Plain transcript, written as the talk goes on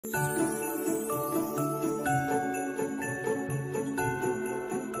So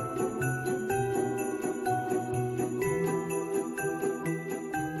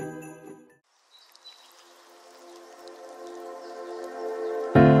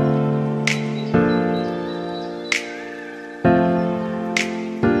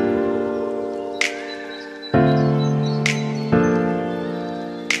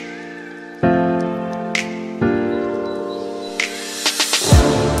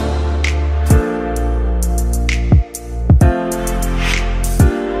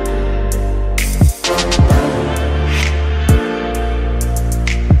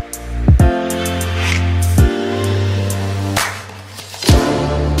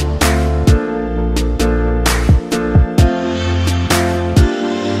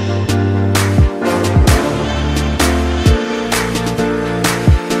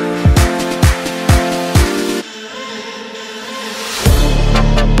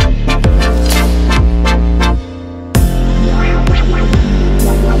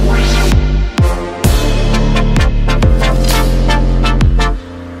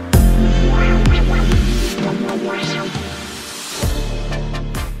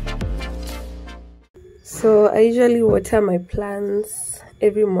I usually water my plants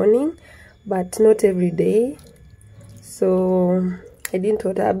every morning, but not every day. So I've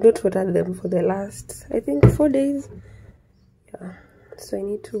not watered them for the last, I think, 4 days. Yeah, so I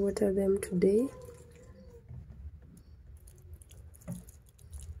need to water them today.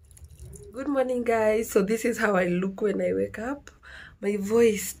 Good morning, guys. So this is how I look when I wake up. My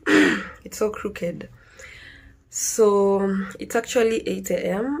voice it's so crooked. So it's actually 8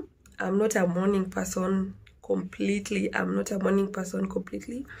 a.m. I'm not a morning person completely.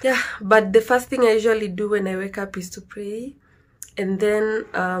 Yeah, but the first thing I usually do when I wake up is to pray, and then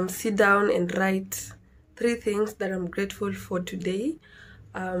sit down and write 3 things that I'm grateful for today.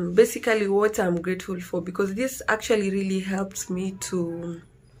 Basically what I'm grateful for, because this actually really helps me to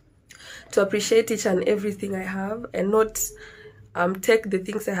appreciate each and everything I have, and not take the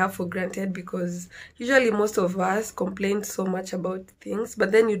things I have for granted, because usually most of us complain so much about things,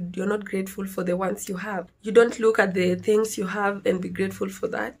 but then you're not grateful for the ones you have. You don't look at the things you have and be grateful for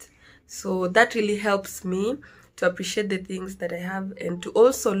that. So that really helps me to appreciate the things that I have, and to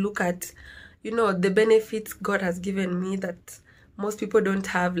also look at, you know, the benefits God has given me that most people don't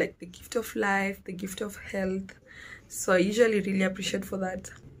have, like the gift of life, the gift of health. So I usually really appreciate for that.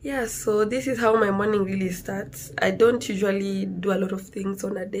 Yeah, so this is how my morning really starts. I don't usually do a lot of things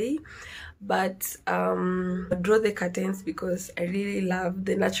on a day, but I draw the curtains because I really love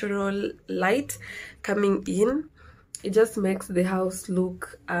the natural light coming in. It just makes the house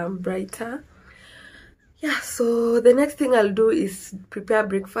look brighter. Yeah, so the next thing I'll do is prepare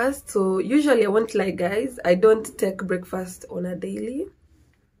breakfast. So usually, I won't lie, guys, I don't take breakfast on a daily.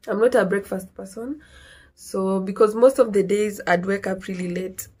 I'm not a breakfast person. So because most of the days I'd wake up really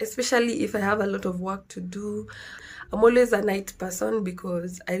late, especially if I have a lot of work to do. I'm always a night person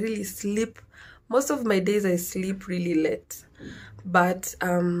because I really sleep. Most of my days I sleep really late. But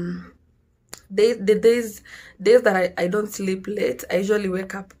the days that I don't sleep late, I usually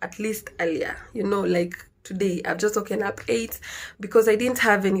wake up at least earlier. You know, like today I've just woken up 8 because I didn't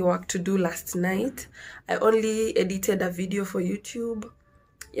have any work to do last night. I only edited a video for YouTube.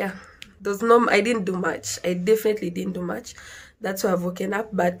 Yeah, I didn't do much. I definitely didn't do much. That's why I've woken up.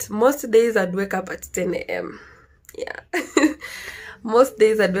 But most days I'd wake up at 10 a.m. Yeah. Most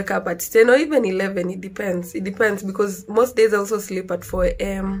days I'd wake up at 10 or even 11. It depends because most days I also sleep at 4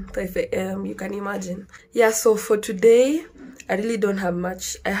 a.m, 5 a.m. You can imagine. Yeah, so for today, I really don't have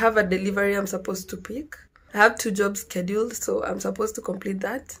much. I have a delivery I'm supposed to pick. I have 2 jobs scheduled, so I'm supposed to complete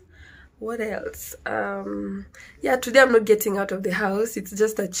that. What else? Yeah, today I'm not getting out of the house. It's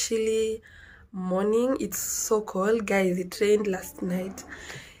just a chilly morning. It's so cold, guys. It rained last night.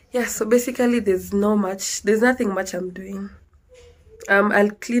 Yeah, so basically there's nothing much I'm doing. I'll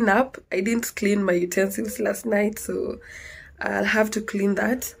clean up. I didn't clean my utensils last night, so I'll have to clean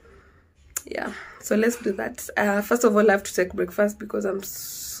that. Yeah, so let's do that. First of all, I have to take breakfast because I'm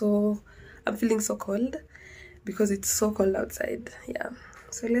feeling so cold because it's so cold outside. Yeah,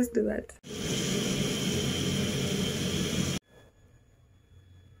 so let's do that.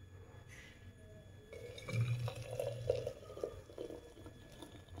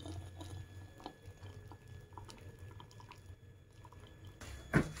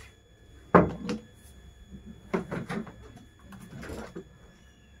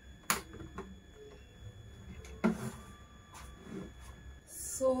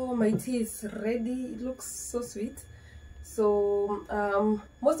 So my tea is ready. It looks so sweet. So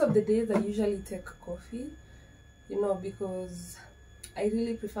most of the days I usually take coffee, you know, because I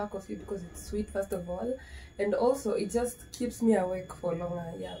really prefer coffee because it's sweet, first of all, and also it just keeps me awake for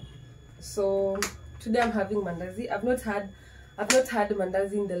longer. Yeah. So today I'm having mandazi. I've not had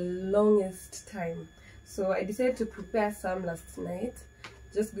mandazi in the longest time. So I decided to prepare some last night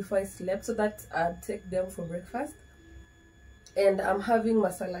just before I slept so that I'd take them for breakfast. And I'm having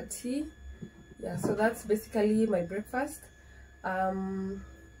masala tea. Yeah, so that's basically my breakfast. And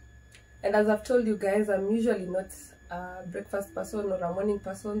as I've told you guys, I'm usually not a breakfast person or a morning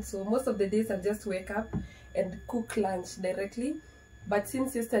person, so most of the days I just wake up and cook lunch directly. But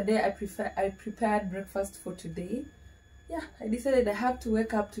since yesterday I prepared breakfast for today, yeah, I decided I have to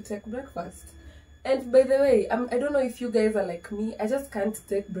wake up to take breakfast. And by the way, I don't know if you guys are like me. I just can't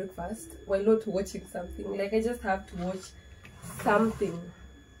take breakfast while not watching something. Like, I just have to watch something.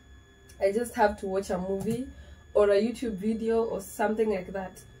 I just have to watch a movie or a YouTube video or something like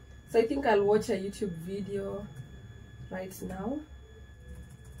that. So I think I'll watch a YouTube video right now.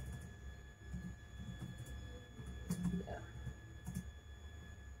 Yeah.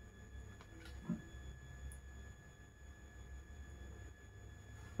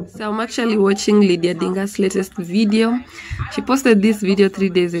 So I'm actually watching Lydia Dinga's latest video. She posted this video 3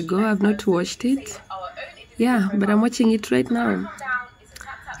 days ago. I've not watched it. Yeah, but I'm watching it right now.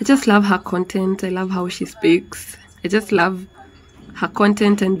 I just love her content. I love how she speaks. I just love her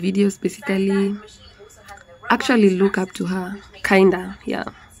content and videos. Basically, actually look up to her, kinda. Yeah,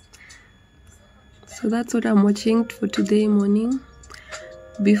 so that's what I'm watching for today morning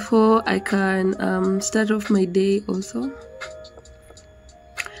before I can start off my day also.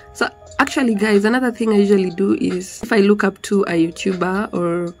 So actually guys, another thing I usually do is if I look up to a YouTuber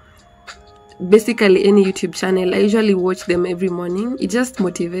or basically any YouTube channel, I usually watch them every morning. It just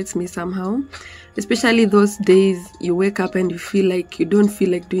motivates me somehow, especially those days you wake up and you feel like you don't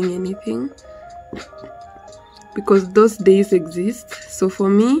feel like doing anything, because those days exist. So for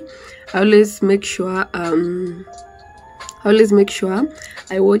me, I always make sure I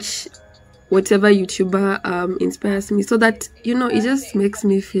watch whatever YouTuber inspires me, so that, you know, it just makes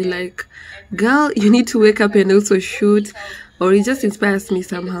me feel like, girl, you need to wake up and also shoot, or it just inspires me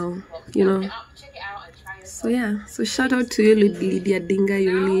somehow, you know. So yeah, so shout out to you, Lydia Dinga.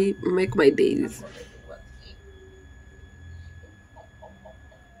 You really make my days.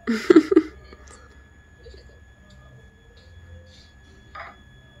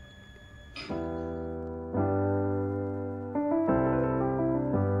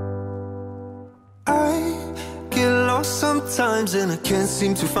 I get lost sometimes and I can't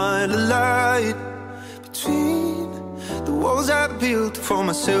seem to find a light between the walls I built for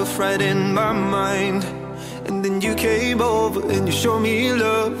myself right in my mind. And then you came over and you showed me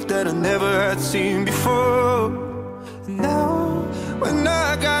love that I never had seen before. And now, when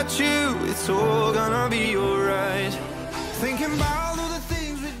I got you, it's all gonna be alright. Thinking about all the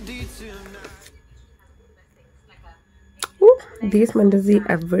things we did tonight. Ooh, these mandazi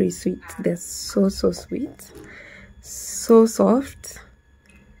are very sweet. They're so sweet, so soft.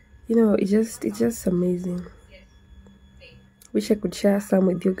 You know, it's just amazing. Wish I could share some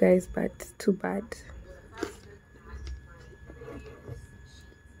with you guys, but too bad.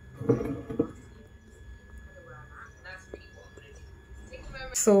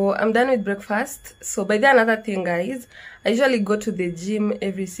 So I'm done with breakfast. So by then, another thing guys, I usually go to the gym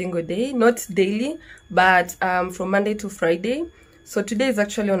every single day, not daily, but from Monday to Friday. So today is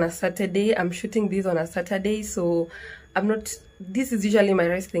actually on a Saturday. I'm shooting this on a Saturday, so this is usually my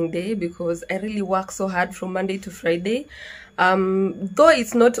resting day because I really work so hard from Monday to Friday. Though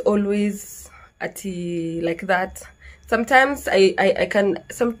it's not always like that. Sometimes I can,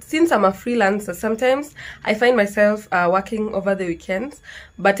 since I'm a freelancer, sometimes I find myself working over the weekends,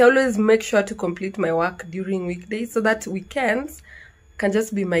 but I always make sure to complete my work during weekdays so that weekends can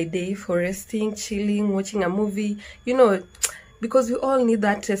just be my day for resting, chilling, watching a movie, you know, because we all need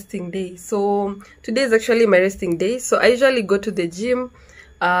that resting day. So today is actually my resting day. So I usually go to the gym,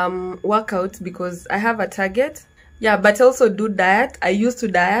 work out because I have a target. Yeah, but I also do diet. I used to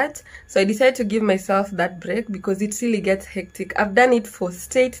diet, so I decided to give myself that break because it really gets hectic. I've done it for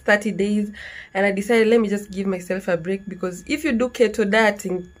straight 30 days, and I decided, let me just give myself a break, because if you do keto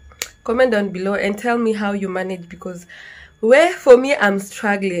dieting, comment down below and tell me how you manage, because for me, I'm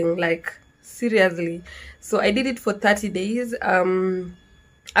struggling, like, seriously. So I did it for 30 days.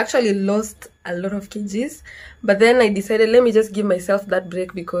 Actually lost a lot of kgs, but then I decided, let me just give myself that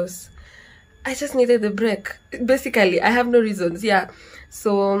break because I just needed the break. Basically, I have no reasons. Yeah.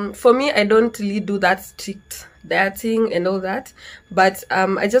 So for me, I don't really do that strict dieting and all that, but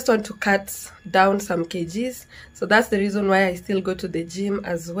I just want to cut down some kgs. So that's the reason why I still go to the gym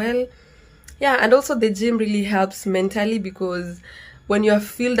as well. Yeah, and also the gym really helps mentally, because when you're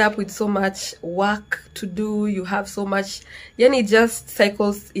filled up with so much work to do, you have so much, it just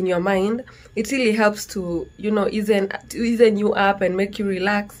cycles in your mind. It really helps to, easen you up and make you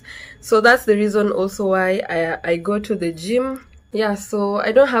relax. So that's the reason also why I go to the gym. Yeah, so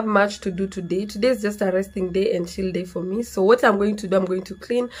I don't have much to do today. Today is just a resting day and chill day for me. So what I'm going to do, I'm going to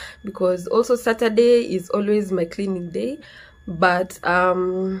clean, because also Saturday is always my cleaning day. But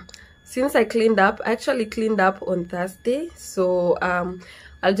since I actually cleaned up on Thursday, so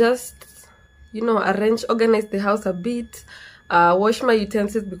I'll just organize the house a bit, wash my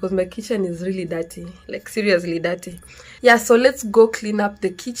utensils, because my kitchen is really dirty, like seriously dirty. Yeah, so let's go clean up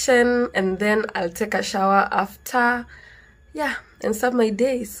the kitchen, and then I'll take a shower after, and start my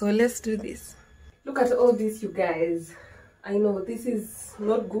day. So let's do this. Look at all this, you guys. I know this is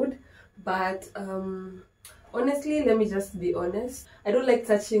not good, but honestly, let me just be honest, I don't like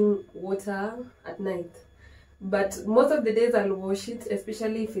touching water at night, but most of the days I'll wash it,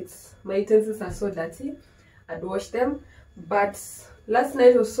 especially if my utensils are so dirty. I'd wash them. But last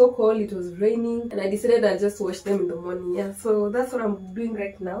night was so cold, it was raining, and I decided I'll just wash them in the morning. Yeah, so that's what I'm doing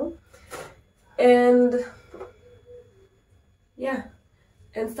right now. And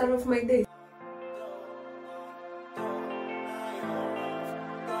start off my day.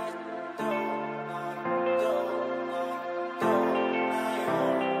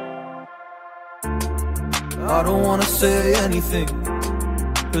 I don't wanna say anything,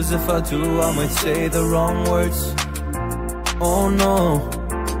 cause if I do I might say the wrong words. Oh no.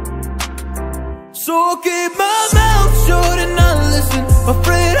 So I'll keep my mouth shut and not listen,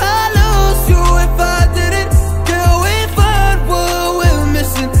 afraid I'll lose you if I didn't. Can we find what we're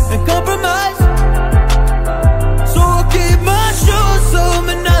missing and compromise? So I'll keep my shoes on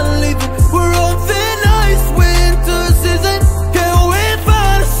and not leaving. We're on thin ice, winter season. Can we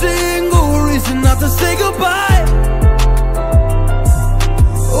find a single reason not to say goodbye?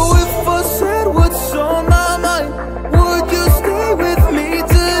 Oh, if I said what's on my mind, would you stay with me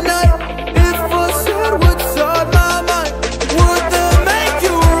tonight? If I said what's on my mind, would that make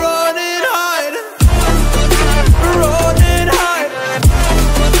you run and hide? Run and hide.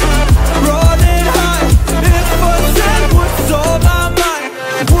 Run and hide. If I said what's on my mind,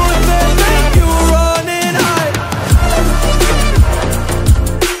 would that make you run and hide?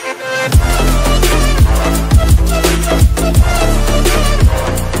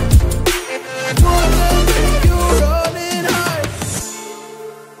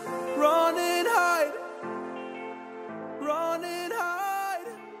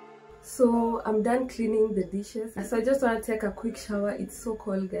 So I'm done cleaning the dishes, so I just want to take a quick shower. It's so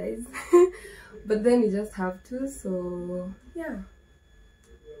cold, guys. But then you just have to, so yeah.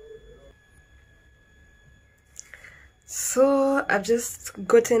 So I've just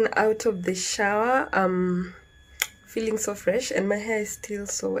gotten out of the shower. I'm feeling so fresh and my hair is still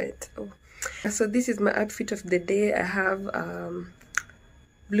so wet. So this is my outfit of the day. I have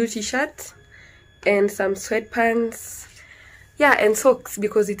blue t-shirt and some sweatpants, and socks,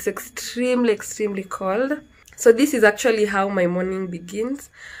 because it's extremely cold. So this is actually how my morning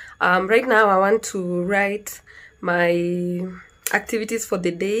begins. Right now I want to write my activities for the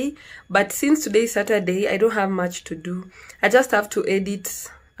day, but since today is Saturday, I don't have much to do. I just have to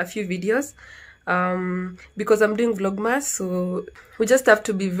edit a few videos because I'm doing Vlogmas, so we just have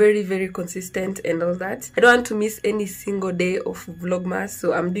to be very consistent and all that. I don't want to miss any single day of Vlogmas,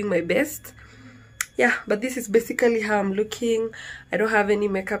 so I'm doing my best. But this is basically how I'm looking. I don't have any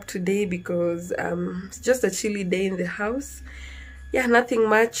makeup today because it's just a chilly day in the house. Nothing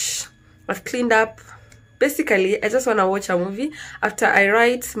much. I've cleaned up. Basically, I just want to watch a movie. After I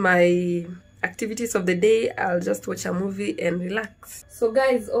write my activities of the day, I'll just watch a movie and relax. So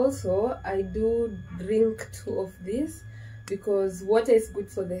guys, also I do drink 2 of this because water is good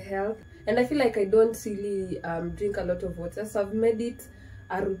for the health, and I feel like I don't really drink a lot of water, so I've made it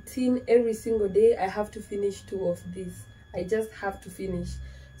a routine. Every single day I have to finish 2 of this. I just have to finish.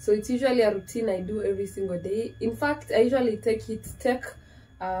 So it's usually a routine I do every single day. In fact, I usually take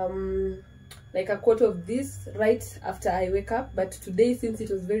like a quarter of this right after I wake up, but today, since it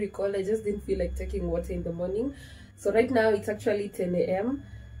was very cold, I just didn't feel like taking water in the morning. So right now it's actually 10 AM.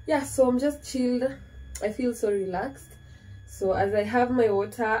 So I'm just chilled. I feel so relaxed. So as I have my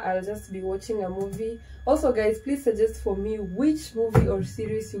water, I'll just be watching a movie. Also guys, please suggest for me which movie or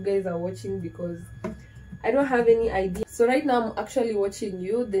series you guys are watching, because I don't have any idea. So right now I'm actually watching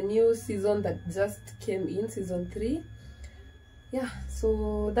the new season that just came in, season 3.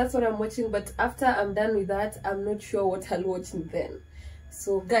 So that's what I'm watching, but after I'm done with that, I'm not sure what I'll watch then.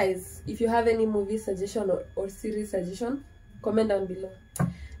 So guys, if you have any movie suggestion or series suggestion, comment down below.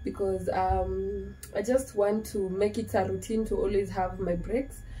 because I just want to make it a routine to always have my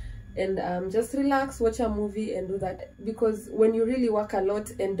breaks and just relax, watch a movie and do that, because when you really work a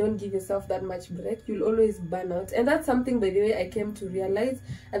lot and don't give yourself that much break, you'll always burn out. And that's something, by the way, I came to realize,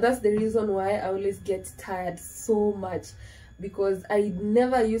 and that's the reason why I always get tired so much, because I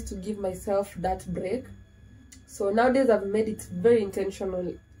never used to give myself that break. So nowadays I've made it very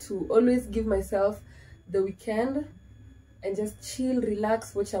intentional to always give myself the weekend and just chill,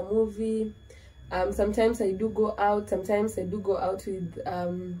 relax, watch a movie. Sometimes I do go out, sometimes I do go out with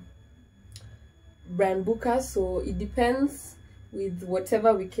brand bookers, so it depends with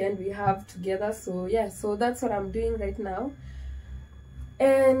whatever weekend we have together. So yeah, so that's what I'm doing right now,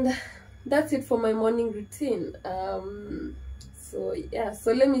 and that's it for my morning routine. So yeah,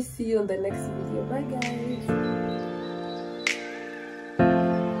 so let me see you on the next video. Bye guys.